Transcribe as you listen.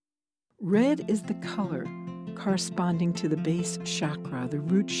Red is the color corresponding to the base chakra, the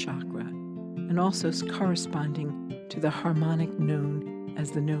root chakra, and also corresponding to the harmonic known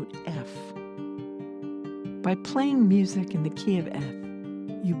as the note F. By playing music in the key of F,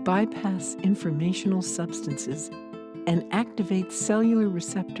 you bypass informational substances and activate cellular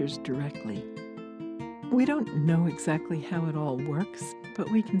receptors directly. We don't know exactly how it all works, but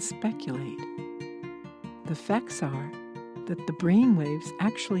we can speculate. The facts are that the brain waves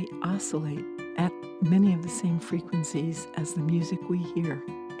actually oscillate at many of the same frequencies as the music we hear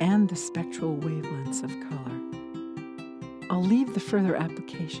and the spectral wavelengths of color. I'll leave the further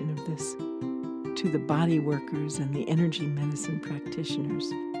application of this to the body workers and the energy medicine practitioners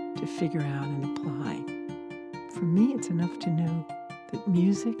to figure out and apply. For me, it's enough to know that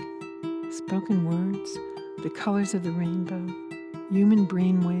music, spoken words, the colors of the rainbow, human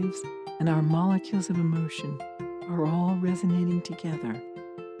brain waves, and our molecules of emotion are all resonating together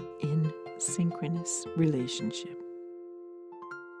in synchronous relationship.